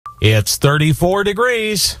It's 34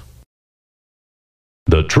 degrees.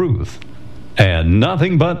 The truth, and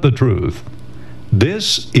nothing but the truth.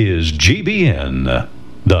 This is GBN,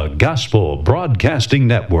 the Gospel Broadcasting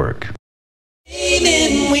Network.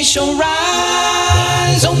 Then we shall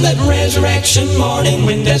rise on that resurrection morning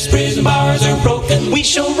when death's prison bars are broken. We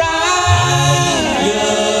shall rise.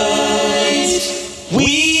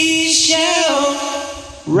 We shall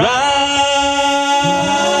rise.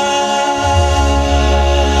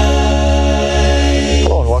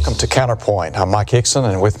 Welcome to Counterpoint. I'm Mike Hickson,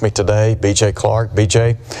 and with me today, BJ Clark.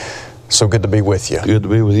 BJ, so good to be with you. Good to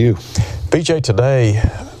be with you. BJ, today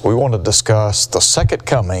we want to discuss the second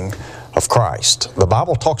coming of Christ. The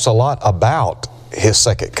Bible talks a lot about His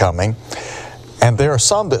second coming, and there are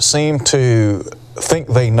some that seem to think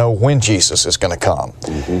they know when Jesus is going to come.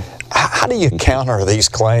 How do you counter these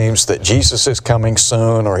claims that Jesus is coming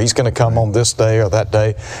soon, or He's going to come on this day or that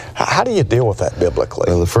day? How do you deal with that biblically?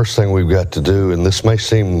 Well, the first thing we've got to do, and this may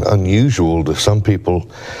seem unusual to some people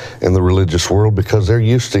in the religious world because they're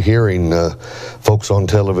used to hearing folks on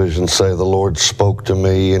television say, the Lord spoke to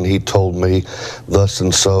me and He told me thus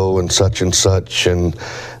and so and such and such, and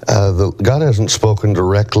God hasn't spoken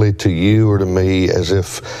directly to you or to me as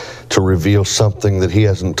if to reveal something that He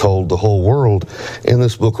hasn't told the whole world in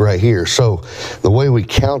this book right here. So the way we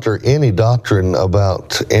counter any doctrine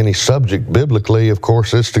about any subject biblically, of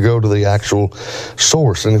course, is to go to the actual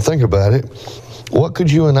source. And think about it. What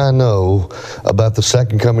could you and I know about the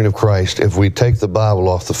second coming of Christ if we take the Bible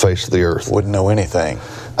off the face of the earth? Wouldn't know anything.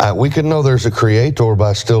 We could know there's a creator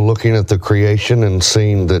by still looking at the creation and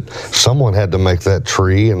seeing that someone had to make that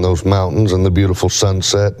tree and those mountains and the beautiful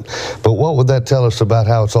sunset. But what would that tell us about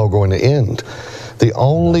how it's all going to end? The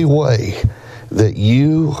only way that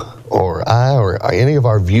you or I or any of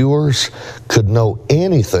our viewers could know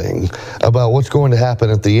anything about what's going to happen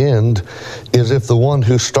at the end is if the one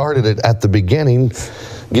who started it at the beginning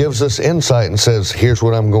gives us insight and says, here's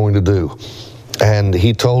what I'm going to do. And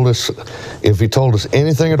He told us, if He told us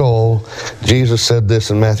anything at all, Jesus said this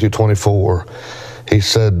in Matthew 24. He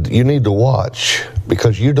said, you need to watch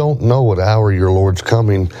because you don't know what hour your Lord's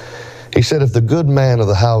coming. He said, if the good man of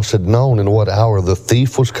the house had known in what hour the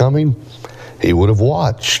thief was coming, he would have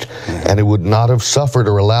watched, and he would not have suffered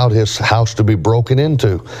or allowed his house to be broken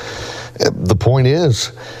into. The point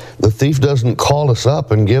is, the thief doesn't call us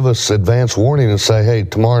up and give us advance warning and say, hey,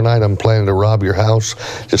 tomorrow night I'm planning to rob your house.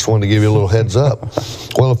 Just wanted to give you a little heads up.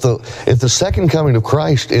 Well, if the second coming of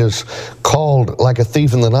Christ is called like a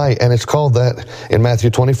thief in the night, and it's called that in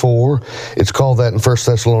Matthew 24, it's called that in 1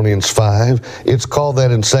 Thessalonians 5, it's called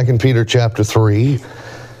that in 2 Peter chapter 3,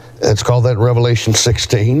 it's called that in Revelation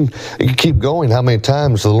 16. You keep going how many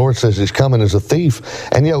times the Lord says He's coming as a thief,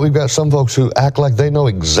 and yet we've got some folks who act like they know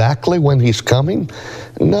exactly when He's coming.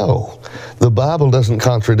 No, the Bible doesn't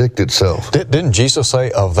contradict itself. Didn't Jesus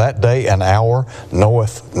say, of that day and hour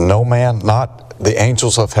knoweth no man, not the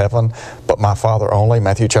angels of heaven, but my Father only?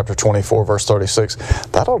 Matthew chapter 24, verse 36.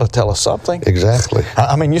 That ought to tell us something. Exactly.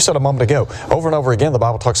 I mean, you said a moment ago, over and over again, the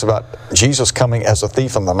Bible talks about Jesus coming as a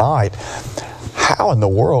thief in the night. How in the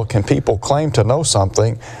world can people claim to know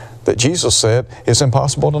something that Jesus said is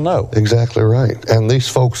impossible to know? Exactly right. And these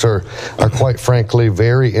folks are quite frankly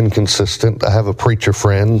very inconsistent. I have a preacher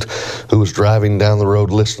friend who was driving down the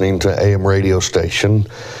road listening to AM radio station,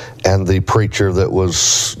 and the preacher that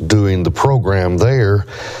was doing the program there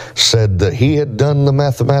said that he had done the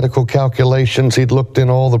mathematical calculations. He'd looked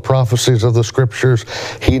in all the prophecies of the scriptures.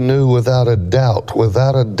 He knew without a doubt,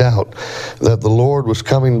 that the Lord was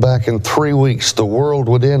coming back in 3 weeks. The world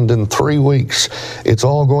would end in 3 weeks. It's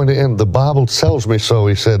all going to end. The Bible tells me so,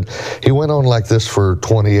 he said. He went on like this for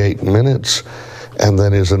 28 minutes. And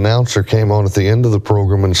then his announcer came on at the end of the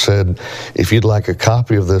program and said, if you'd like a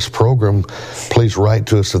copy of this program, please write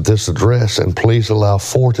to us at this address, and please allow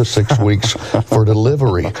 4 to 6 weeks for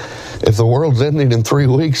delivery. If the world's ending in 3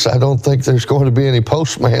 weeks, I don't think there's going to be any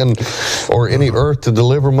postman or any earth to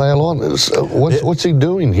deliver mail on. What's he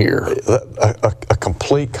doing here? A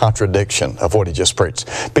complete contradiction of what he just preached.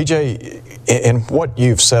 BJ, in what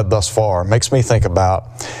you've said thus far makes me think about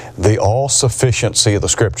the all-sufficiency of the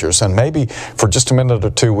Scriptures. And maybe for just a minute or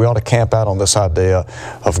two, we ought to camp out on this idea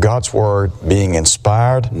of God's Word being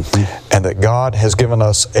inspired, and that God has given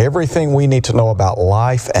us everything we need to know about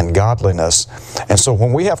life and godliness. And so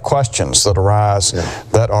when we have questions that arise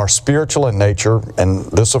that are spiritual in nature, and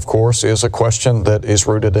this, of course, is a question that is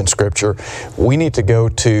rooted in Scripture, we need to go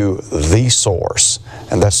to the source.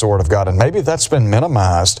 and that's the Word of God. And maybe that's been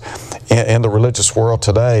minimized in the religious world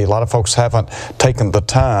today. A lot of folks haven't taken the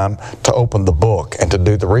time to open the book and to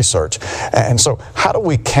do the research. And so how do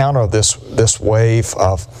we counter this wave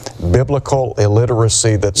of biblical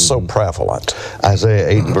illiteracy that's so prevalent? Isaiah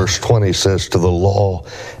 8 verse 20 says, to the law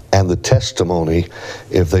and the testimony,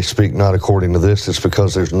 if they speak not according to this, it's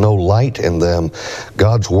because there's no light in them.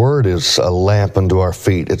 God's Word is a lamp unto our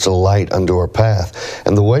feet. It's a light unto our path.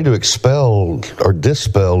 And the way to expel or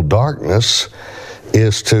dispel darkness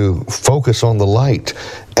is to focus on the light.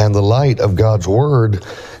 And the light of God's Word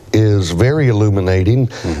is very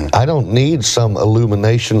illuminating. I don't need some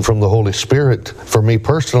illumination from the Holy Spirit for me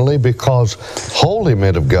personally, because holy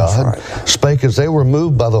men of God spake as they were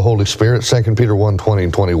moved by the Holy Spirit, 2 Peter 1, 20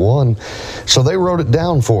 and 21. So they wrote it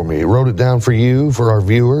down for me, wrote it down for you, for our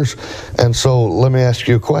viewers. And so let me ask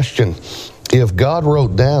you a question. If God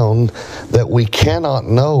wrote down that we cannot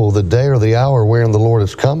know the day or the hour wherein the Lord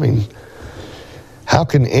is coming, how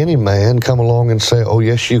can any man come along and say, oh,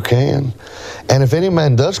 yes, you can? And if any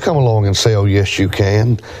man does come along and say, oh, yes, you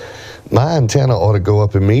can, my antenna ought to go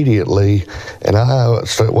up immediately. And I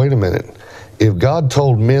say, wait a minute. If God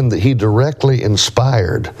told men that He directly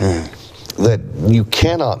inspired that you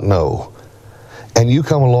cannot know, and you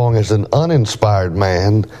come along as an uninspired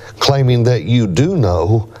man claiming that you do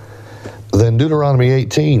know, then Deuteronomy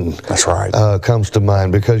 18 comes to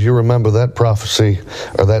mind, because you remember that prophecy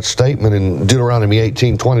or that statement in Deuteronomy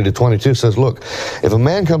 18, 20 to 22 says, look, if a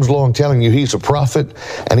man comes along telling you he's a prophet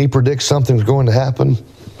and he predicts something's going to happen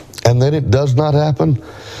and then it does not happen,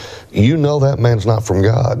 you know that man's not from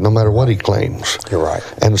God, no matter what he claims. You're right.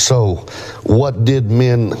 And so what did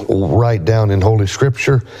men write down in Holy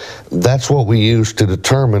Scripture? That's what we use to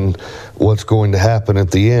determine what's going to happen at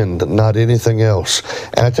the end, not anything else.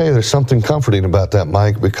 And I tell you, there's something comforting about that,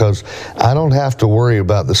 Mike, because I don't have to worry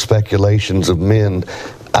about the speculations of men.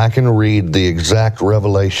 I can read the exact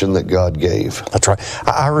revelation that God gave. That's right.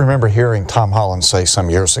 I remember hearing Tom Holland say some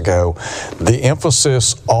years ago, the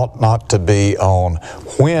emphasis ought not to be on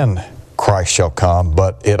when Christ shall come,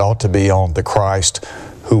 but it ought to be on the Christ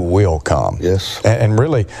who will come. Yes. And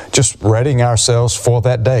really just readying ourselves for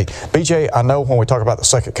that day. BJ, I know when we talk about the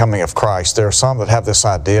second coming of Christ, there are some that have this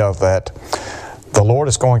idea that the Lord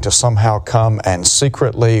is going to somehow come and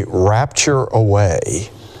secretly rapture away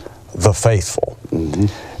the faithful.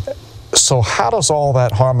 So how does all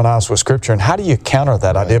that harmonize with Scripture, and how do you counter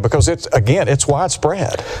that idea? Because it's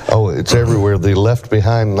widespread. Oh, it's everywhere. The Left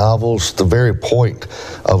Behind novels, the very point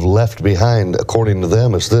of Left Behind, according to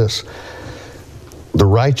them, is this. The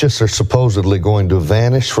righteous are supposedly going to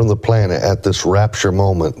vanish from the planet at this rapture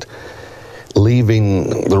moment,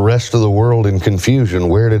 leaving the rest of the world in confusion.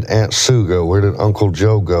 Where did Aunt Sue go? Where did Uncle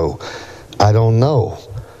Joe go? I don't know.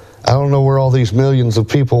 I don't know where all these millions of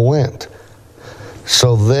people went.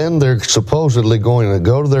 So then they're supposedly going to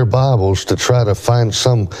go to their Bibles to try to find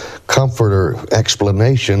some comfort or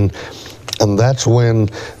explanation, and that's when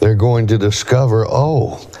they're going to discover,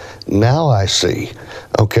 oh, now I see.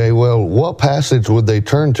 Okay, well, what passage would they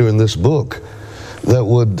turn to in this book that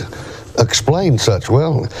would explain such?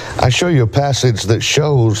 Well, I show you a passage that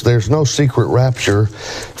shows there's no secret rapture.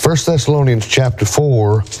 1 Thessalonians chapter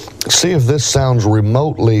 4, see if this sounds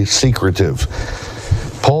remotely secretive.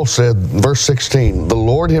 Paul said, verse 16, the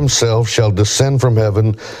Lord Himself shall descend from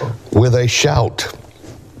heaven with a shout.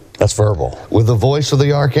 That's verbal. With the voice of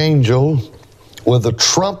the archangel, with the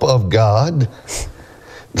trump of God.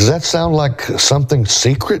 Does that sound like something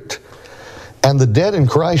secret? And the dead in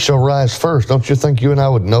Christ shall rise first. Don't you think you and I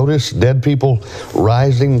would notice dead people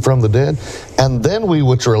rising from the dead? And then we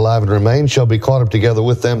which are alive and remain shall be caught up together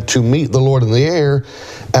with them to meet the Lord in the air.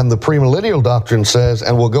 And the premillennial doctrine says,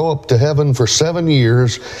 and we'll go up to heaven for 7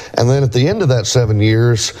 years. And then at the end of that 7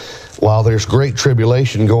 years, while there's great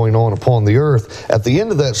tribulation going on upon the earth, at the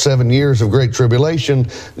end of that 7 years of great tribulation,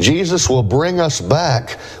 Jesus will bring us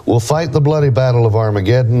back. We'll fight the bloody battle of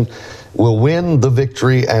Armageddon. We'll win the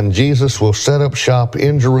victory, and Jesus will set up shop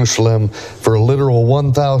in Jerusalem for a literal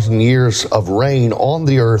 1,000 years of reign on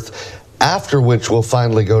the earth, after which we'll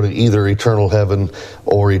finally go to either eternal heaven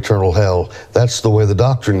or eternal hell. That's the way the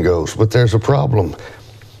doctrine goes. But there's a problem.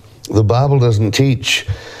 The Bible doesn't teach,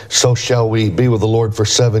 so shall we be with the Lord for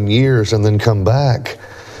 7 years and then come back.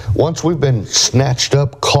 Once we've been snatched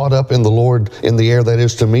up, caught up in the Lord, in the air, that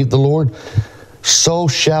is to meet the Lord, so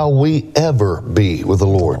shall we ever be with the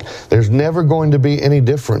Lord. There's never going to be any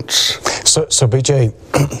difference. So BJ,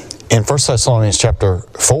 in 1 Thessalonians chapter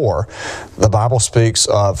 4, the Bible speaks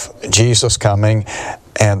of Jesus coming,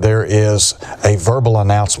 and there is a verbal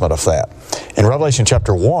announcement of that. In Revelation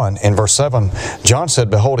chapter 1, in verse 7, John said,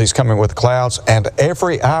 behold, he's coming with clouds, and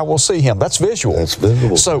every eye will see him. That's visual. That's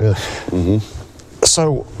visible. So, yes.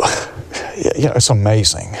 So, it's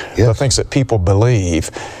amazing, the things that people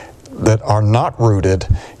believe that are not rooted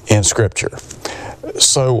in Scripture.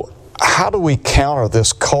 So, how do we counter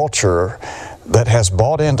this culture that has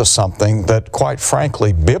bought into something that, quite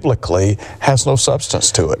frankly, biblically, has no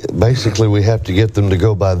substance to it? Basically, we have to get them to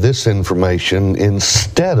go by this information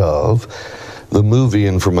instead of the movie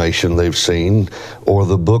information they've seen, or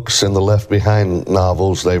the books and the Left Behind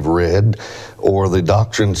novels they've read, or the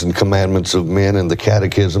doctrines and commandments of men and the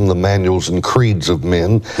catechism, the manuals and creeds of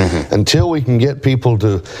men. Until we can get people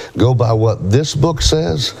to go by what this book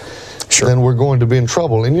says, then we're going to be in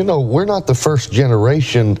trouble. And we're not the first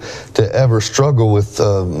generation to ever struggle with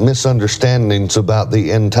misunderstandings about the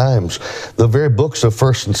end times. The very books of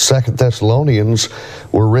 1st and 2nd Thessalonians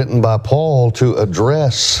were written by Paul to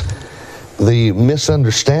address the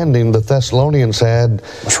misunderstanding the Thessalonians had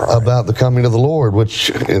about the coming of the Lord, which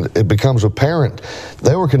it becomes apparent.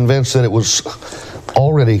 They were convinced that it was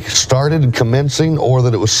already started and commencing, or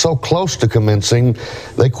that it was so close to commencing,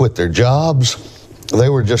 they quit their jobs. They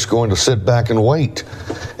were just going to sit back and wait.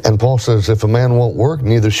 And Paul says, if a man won't work,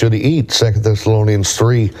 neither should he eat, 2 Thessalonians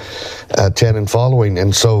 3, 10 and following.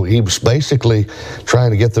 And so he was basically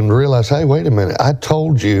trying to get them to realize, hey, wait a minute, I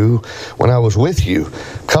told you when I was with you,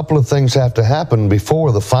 a couple of things have to happen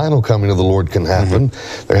before the final coming of the Lord can happen.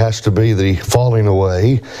 There has to be the falling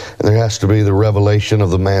away, and there has to be the revelation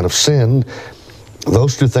of the man of sin.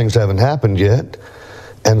 Those two things haven't happened yet.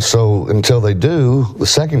 And so until they do, the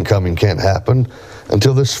second coming can't happen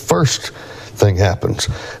until this first thing happens.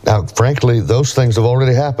 Now, frankly, those things have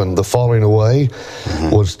already happened. The falling away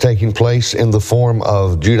was taking place in the form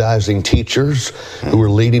of Judaizing teachers who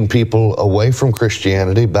were leading people away from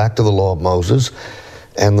Christianity back to the law of Moses.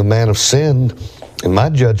 And the man of sin, in my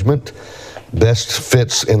judgment, best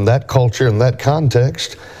fits in that culture, in that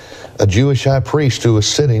context, a Jewish high priest who was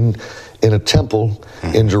sitting in a temple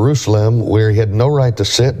in Jerusalem where he had no right to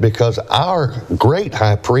sit, because our great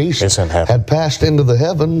high priest had passed into the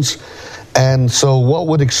heavens. And so what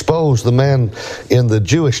would expose the man in the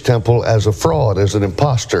Jewish temple as a fraud, as an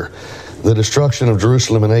imposter? The destruction of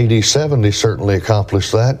Jerusalem in AD 70 certainly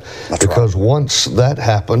accomplished that. That's because once that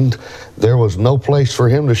happened, there was no place for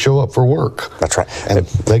him to show up for work. That's right. And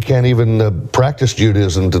they can't even practice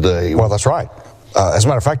Judaism today. Well, that's right. As a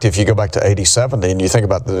matter of fact, if you go back to AD 70 and you think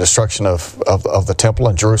about the destruction of the temple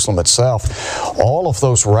in Jerusalem itself, all of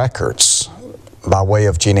those records by way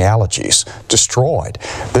of genealogies destroyed.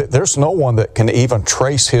 There's no one that can even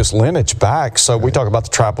trace his lineage back. So we talk about the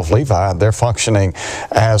tribe of Levi, and they're functioning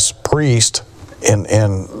as priest in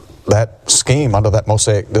that scheme under that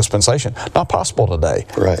Mosaic dispensation. Not possible today.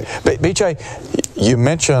 Right. BJ, you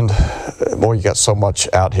mentioned, boy, you got so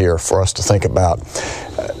much out here for us to think about.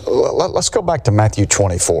 Let's go back to Matthew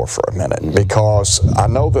 24 for a minute, because I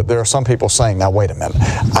know that there are some people saying, now wait a minute.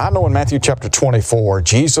 I know in Matthew chapter 24,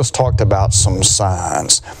 Jesus talked about some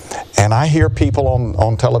signs. And I hear people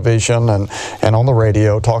on television and on the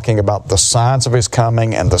radio talking about the signs of his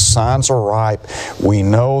coming, and the signs are ripe. We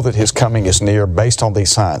know that his coming is near based on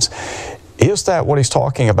these signs. Is that what he's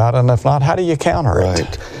talking about? And if not, how do you counter it?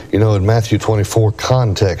 Right. You know, in Matthew 24,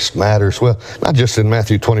 context matters. Well, not just in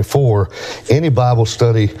Matthew 24. Any Bible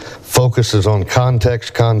study focuses on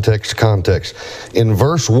context, context, context. In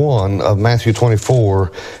verse 1 of Matthew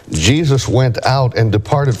 24, Jesus went out and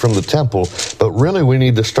departed from the temple. But really, we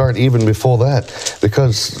need to start even before that,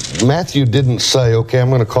 because Matthew didn't say, okay, I'm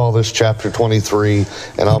going to call this chapter 23,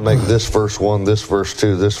 and I'll make this verse 1, this verse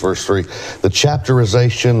 2, this verse 3. The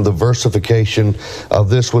chapterization, the versification of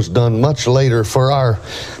this was done much later for our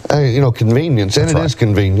convenience, and it is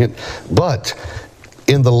convenient. But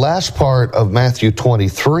in the last part of Matthew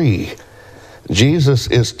 23, Jesus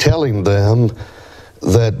is telling them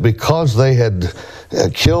that because they had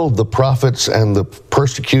killed the prophets and the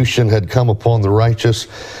persecution had come upon the righteous,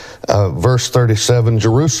 verse 37,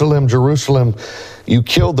 Jerusalem, Jerusalem, you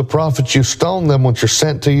killed the prophets, you stoned them which are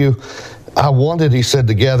sent to you. I wanted, he said,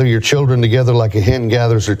 to gather your children together like a hen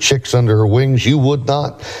gathers her chicks under her wings. You would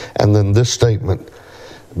not. And then this statement,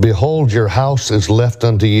 behold, your house is left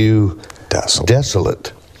unto you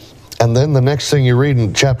desolate. And then the next thing you read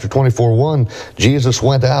in chapter 24:1, Jesus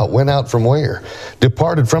went out from where?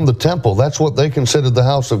 Departed from the temple. That's what they considered the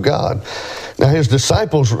house of God. Now his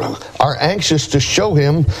disciples are anxious to show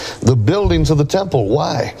him the buildings of the temple.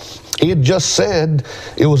 Why? He had just said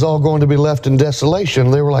it was all going to be left in desolation.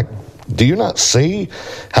 They were like, do you not see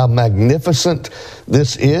how magnificent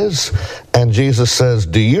this is? And Jesus says,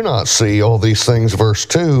 do you not see all these things, verse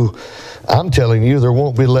 2, I'm telling you, there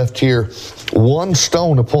won't be left here one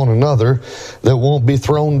stone upon another that won't be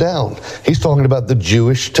thrown down. He's talking about the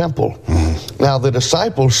Jewish temple. Now, the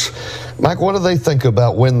disciples, Mike, what do they think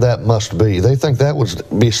about when that must be? They think that would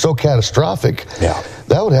be so catastrophic. Yeah.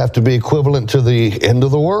 That would have to be equivalent to the end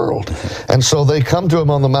of the world. And so they come to him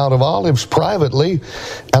on the Mount of Olives privately,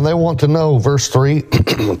 and they want to know, verse 3,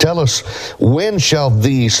 tell us, when shall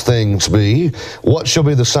these things be? What shall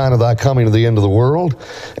be the sign of thy coming to the end of the world?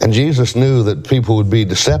 And Jesus knew that people would be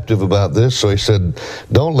deceptive about this, so he said,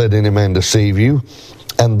 don't let any man deceive you.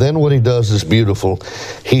 And then what he does is beautiful.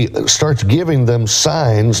 He starts giving them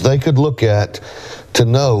signs they could look at to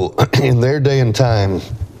know in their day and time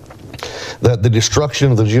that the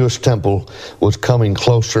destruction of the Jewish temple was coming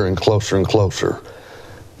closer and closer and closer.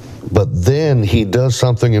 But then he does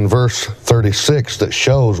something in verse 36 that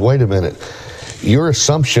shows, wait a minute, your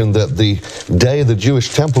assumption that the day the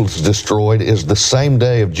Jewish temple is destroyed is the same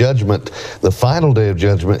day of judgment, the final day of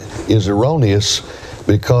judgment, is erroneous,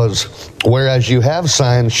 because whereas you have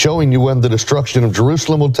signs showing you when the destruction of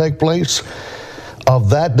Jerusalem will take place, of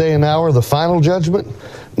that day and hour, the final judgment,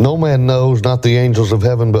 no man knows, not the angels of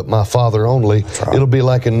heaven, but my Father only. Right. It'll be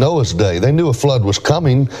like in Noah's day. They knew a flood was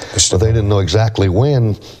coming, but they didn't know exactly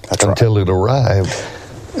when until it arrived.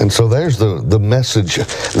 And so there's the message,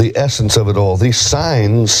 the essence of it all. These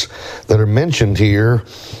signs that are mentioned here.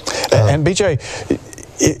 And BJ,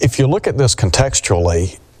 if you look at this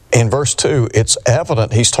contextually, in verse 2, it's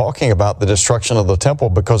evident he's talking about the destruction of the temple,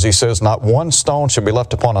 because he says, not one stone shall be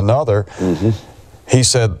left upon another. He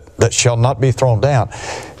said, that shall not be thrown down.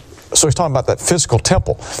 So he's talking about that physical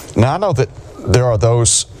temple. Now, I know that there are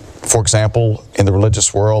those, for example, in the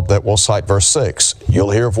religious world that will cite verse 6.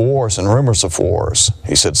 You'll hear of wars and rumors of wars.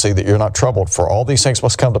 He said, see that you're not troubled, for all these things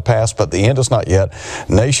must come to pass, but the end is not yet.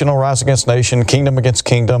 Nation will rise against nation, kingdom against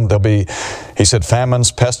kingdom. There'll be, he said,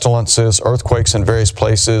 famines, pestilences, earthquakes in various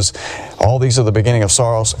places. All these are the beginning of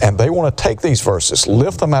sorrows. And they want to take these verses,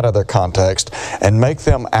 lift them out of their context, and make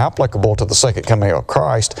them applicable to the second coming of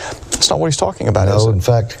Christ. That's not what he's talking about, is it? No, in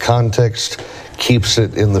fact, context keeps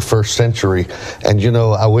it in the first century. And you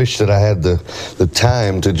know, I wish that I had the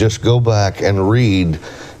time to just go back and read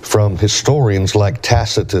from historians like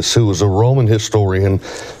Tacitus, who was a Roman historian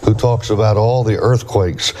who talks about all the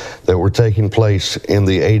earthquakes that were taking place in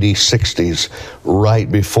the AD 60s,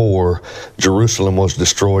 right before Jerusalem was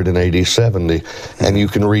destroyed in AD 70. And you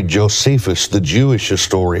can read Josephus, the Jewish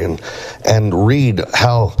historian, and read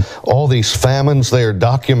how all these famines they are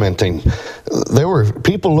documenting. There were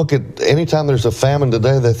people look at anytime there's a famine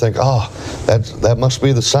today, they think, oh, that must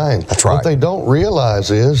be the sign. That's right. What they don't realize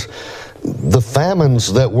is the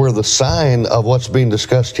famines that were the sign of what's being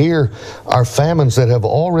discussed here are famines that have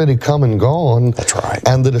already come and gone. That's right.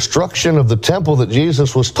 And the destruction of the temple that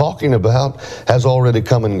Jesus was talking about has already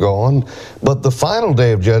come and gone. But the final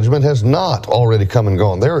day of judgment has not already come and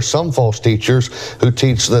gone. There are some false teachers who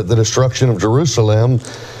teach that the destruction of Jerusalem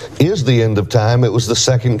is the end of time. It was the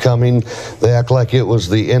second coming. They act like it was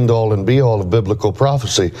the end-all and be-all of biblical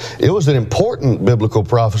prophecy. It was an important biblical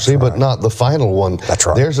prophecy, but not the final one. That's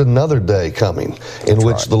right. There's another day coming in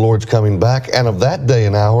which the Lord's coming back, and of that day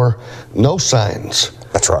and hour, no signs.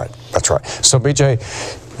 That's right. That's right. So, BJ,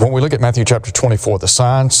 when we look at Matthew chapter 24, the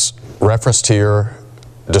signs referenced here,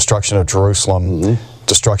 destruction of Jerusalem,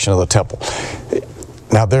 destruction of the temple.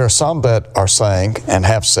 Now, there are some that are saying, and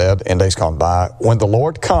have said in days gone by, when the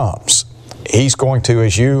Lord comes, he's going to,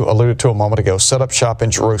 as you alluded to a moment ago, set up shop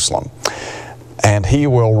in Jerusalem, and he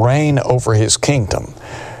will reign over his kingdom.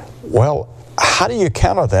 Well, how do you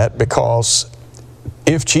counter that? Because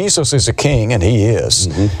if Jesus is a king, and he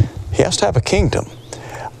is, he has to have a kingdom.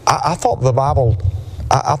 I thought the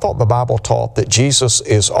Bible taught that Jesus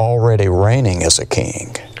is already reigning as a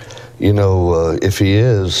king. You know, if he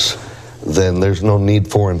is, then there's no need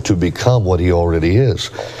for him to become what he already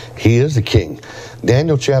is. He is the king.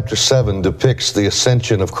 Daniel chapter 7 depicts the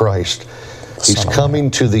ascension of Christ. He's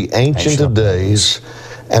coming to the Ancient of Days,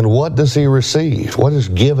 and what does he receive? What is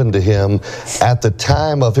given to him at the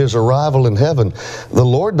time of his arrival in heaven? The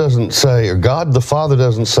Lord doesn't say, or God the Father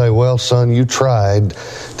doesn't say, well, son, you tried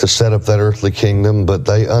to set up that earthly kingdom, but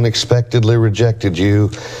they unexpectedly rejected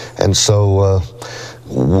you, and so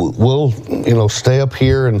we'll, stay up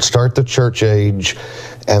here and start the church age.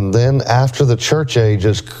 And then after the church age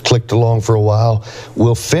has clicked along for a while,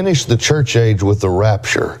 we'll finish the church age with the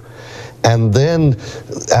rapture. And then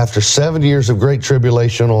after 7 years of great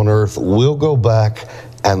tribulation on earth, we'll go back,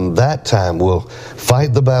 and that time we'll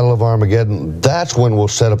fight the battle of Armageddon. That's when we'll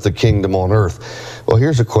set up the kingdom on earth. Well,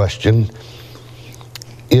 here's a question.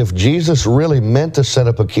 if Jesus really meant to set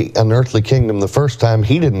up an earthly kingdom the first time,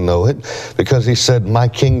 he didn't know it, because he said, my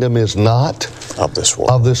kingdom is not of this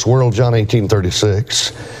world. John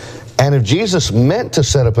 18:36. And if Jesus meant to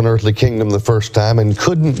set up an earthly kingdom the first time and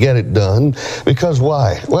couldn't get it done, because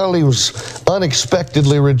why? Well, he was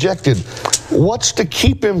unexpectedly rejected. What's to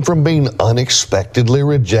keep him from being unexpectedly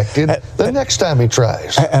rejected the next time he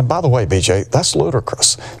tries? And by the way, BJ, that's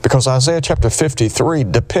ludicrous, because Isaiah chapter 53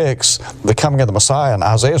 depicts the coming of the Messiah, and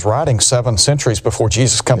Isaiah's writing 7 centuries before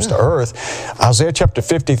Jesus comes to earth. Isaiah chapter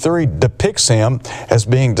 53 depicts him as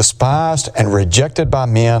being despised and rejected by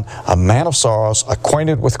men, a man of sorrows,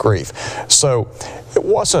 acquainted with grief. So it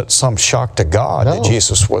wasn't some shock to God that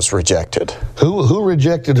Jesus was rejected. Who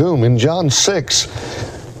rejected whom? In John 6,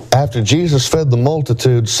 after Jesus fed the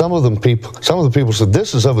multitude, some of the people said,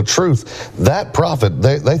 this is of a truth. That prophet,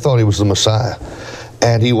 they thought he was the Messiah.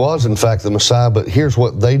 And he was, in fact, the Messiah. But here's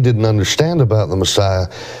what they didn't understand about the Messiah.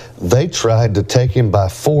 They tried to take him by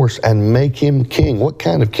force and make him king. What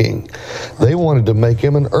kind of king? They wanted to make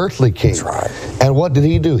him an earthly king. That's right. And what did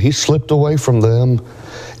he do? He slipped away from them.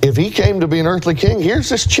 If he came to be an earthly king, here's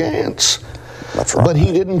his chance. That's right. But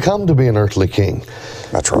he didn't come to be an earthly king.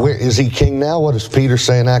 That's right. Where is he king now? What does Peter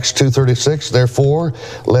say in Acts 2:36? Therefore,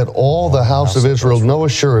 let all the house of Israel know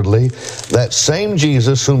assuredly that same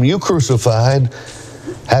Jesus whom you crucified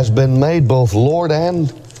has been made both Lord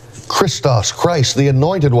and Christos, Christ, the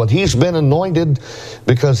anointed one. He's been anointed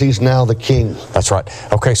because he's now the king. That's right.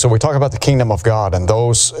 Okay, so we talk about the kingdom of God and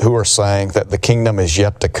those who are saying that the kingdom is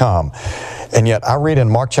yet to come. And yet I read in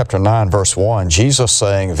Mark chapter 9, verse 1, Jesus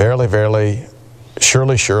saying, verily, verily,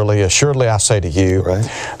 surely, surely, assuredly I say to you,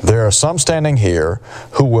 there are some standing here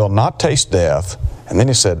who will not taste death. And then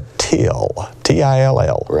he said, till,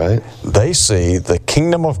 T-I-L-L. Right. They see the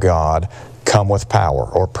kingdom of God come with power,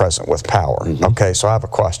 or present with power. Mm-hmm. Okay, so I have a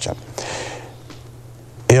question.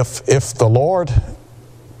 If the Lord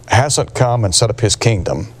hasn't come and set up his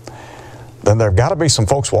kingdom, then there have got to be some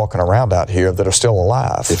folks walking around out here that are still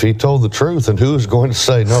alive. If he told the truth, and who's going to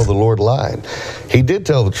say, no, the Lord lied? He did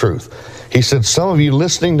tell the truth. He said, some of you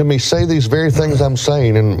listening to me say these very things I'm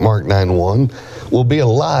saying in Mark 9:1 will be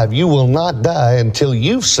alive. You will not die until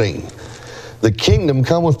you've seen the kingdom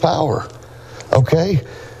come with power. Okay?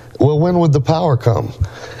 Well, when would the power come?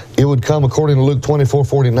 It would come, according to Luke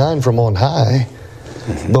 24:49, from on high.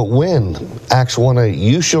 But when? Acts 1:8,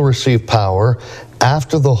 you shall receive power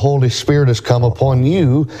after the Holy Spirit has come upon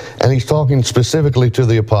you. And he's talking specifically to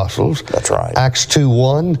the apostles. That's right. Acts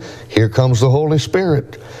 2:1, here comes the Holy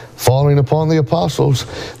Spirit falling upon the apostles.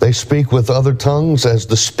 They speak with other tongues as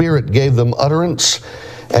the Spirit gave them utterance.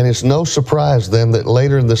 And it's no surprise then that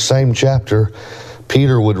later in the same chapter,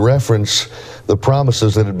 Peter would reference the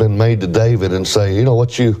promises that had been made to David and say, you know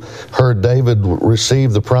what, you heard David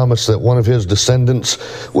receive the promise that one of his descendants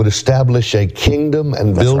would establish a kingdom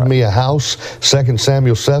and build me a house, 2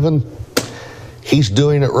 Samuel 7. He's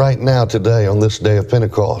doing it right now today on this day of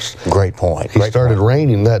Pentecost. Great point. He started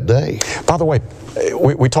reigning that day. By the way,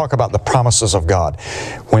 we talk about the promises of God.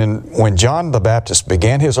 When John the Baptist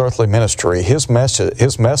began his earthly ministry, his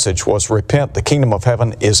message was, repent, the kingdom of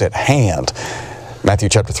heaven is at hand. Matthew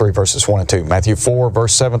chapter 3, verses 1 and 2. Matthew 4,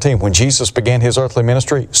 verse 17. When Jesus began his earthly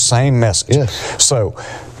ministry, same message. Yes. So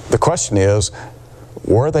the question is,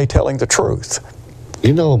 were they telling the truth?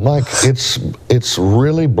 You know, Mike, it's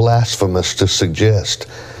really blasphemous to suggest,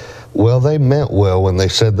 well, they meant well when they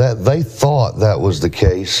said that. They thought that was the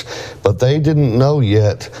case, but they didn't know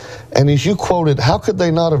yet. And as you quoted, how could they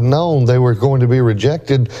not have known they were going to be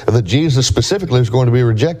rejected, that Jesus specifically was going to be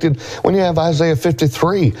rejected, when you have Isaiah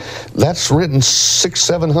 53? That's written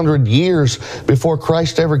 600-700 years before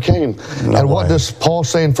Christ ever came. And what does Paul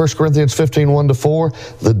say in 1 Corinthians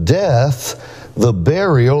 15:1-4? The death, the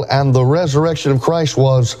burial, and the resurrection of Christ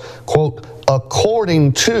was, quote,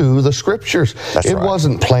 according to the Scriptures. It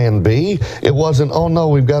wasn't plan B. It wasn't, oh no,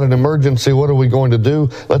 we've got an emergency, what are we going to do?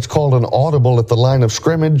 Let's call an audible at the line of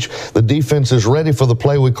scrimmage. The defense is ready for the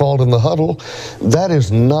play we called in the huddle. That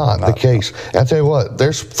is not the case. I tell you what,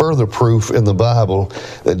 there's further proof in the Bible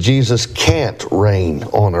that Jesus can't reign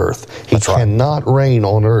on earth. He cannot reign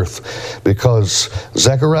on earth, because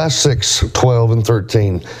Zechariah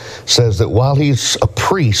 6:12-13 says that while he's a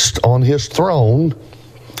priest on his throne,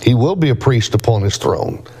 he will be a priest upon his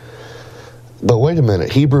throne. But wait a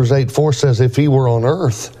minute, Hebrews 8:4 says if he were on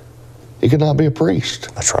earth, he could not be a priest.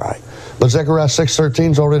 That's right. But Zechariah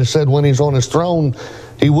 6:13's already said when he's on his throne,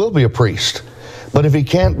 he will be a priest. But if he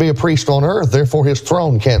can't be a priest on earth, therefore his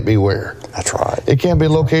throne can't be where? That's right. It can't be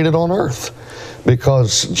located on earth,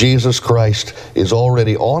 because Jesus Christ is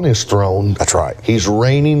already on his throne. That's right. He's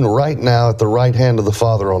reigning right now at the right hand of the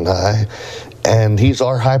Father on high. and he's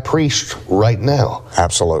our high priest right now.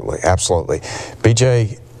 Absolutely, absolutely.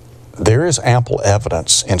 BJ, there is ample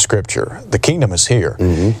evidence in Scripture. The kingdom is here.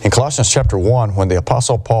 In Colossians chapter 1, when the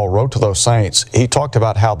Apostle Paul wrote to those saints, he talked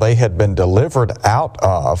about how they had been delivered out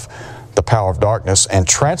of the power of darkness and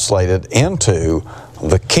translated into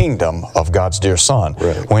the kingdom of God's dear Son.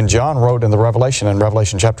 Right. When John wrote in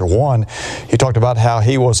Revelation chapter 1, he talked about how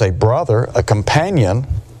he was a brother, a companion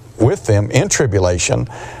with them in tribulation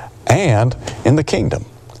and in the kingdom.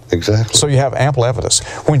 Exactly. So you have ample evidence.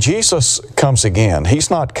 When Jesus comes again, he's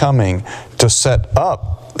not coming to set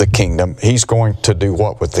up the kingdom. He's going to do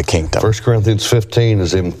what with the kingdom? 1 Corinthians 15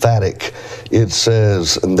 is emphatic. It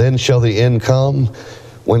says, "And then shall the end come,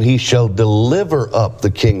 when he shall deliver up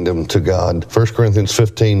the kingdom to God." 1 Corinthians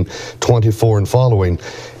 15, 24 and following.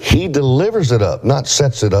 He delivers it up, not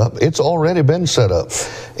sets it up. It's already been set up.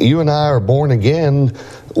 You and I are born again.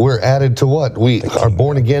 We're added to what? We are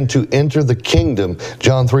born again to enter the kingdom.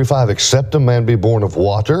 John 3:5, except a man be born of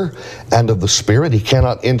water and of the Spirit, he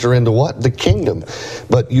cannot enter into what? The kingdom.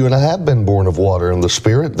 But you and I have been born of water and the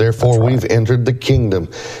Spirit, therefore we've entered the kingdom.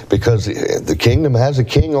 Because the kingdom has a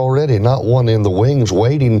king already, not one in the wings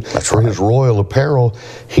waiting for his royal apparel.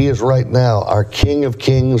 He is right now our King of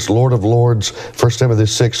kings, Lord of lords. 1 Timothy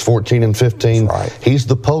 6, 14 and 15. He's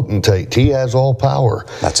the potentate. He has all power.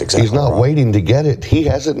 That's exactly He's not right. waiting to get it. He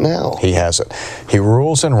has it now. He has it. He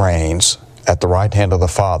rules and reigns at the right hand of the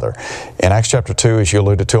Father. In Acts chapter 2, as you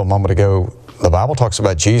alluded to a moment ago, the Bible talks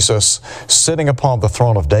about Jesus sitting upon the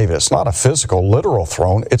throne of David. It's not a physical, literal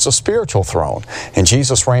throne. It's a spiritual throne. And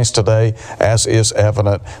Jesus reigns today, as is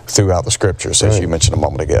evident throughout the Scriptures, as you mentioned a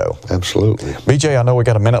moment ago. Absolutely. BJ, I know we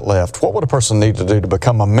got a minute left. What would a person need to do to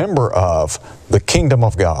become a member of the kingdom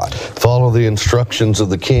of God? Follow the instructions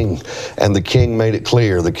of the king. And the king made it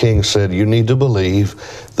clear. The king said, you need to believe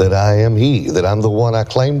that I am he, that I'm the one I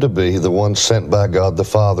claim to be, the one sent by God the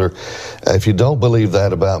Father. If you don't believe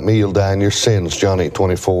that about me, you'll die in your sins, John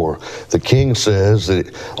 8:24. The king says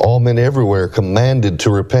that all men everywhere commanded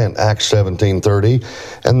to repent, Acts 17:30.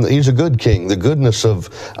 And he's a good king. The goodness of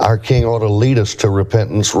our king ought to lead us to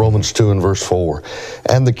repentance, Romans 2 and verse 4.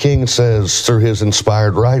 And the king says through his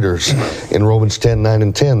inspired writers in Romans 10:9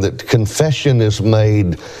 and 10 that confession is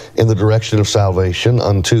made in the direction of salvation,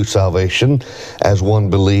 unto salvation, as one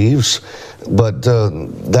believes. But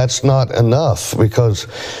that's not enough, because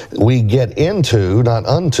we get into, not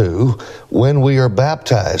unto, when we are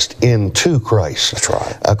baptized into Christ. That's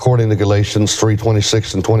right. According to Galatians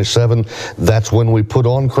 3:26 and 27, that's when we put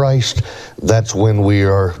on Christ. That's when we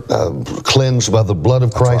are cleansed by the blood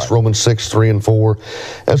of Christ, right. Romans 6:3 and 4.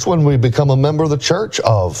 That's when we become a member of the church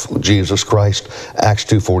of Jesus Christ, Acts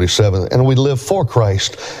 2:47. And we live for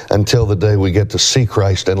Christ until the day we get to see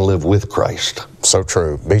Christ and live with Christ. So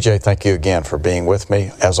true. BJ, thank you again for being with me.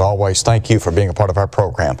 As always, thank you for being a part of our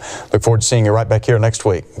program. Look forward to seeing you right back here next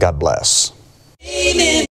week. God bless.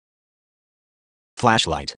 Amen.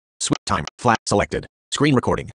 Flashlight. Switch timer. Flat selected. Screen recording.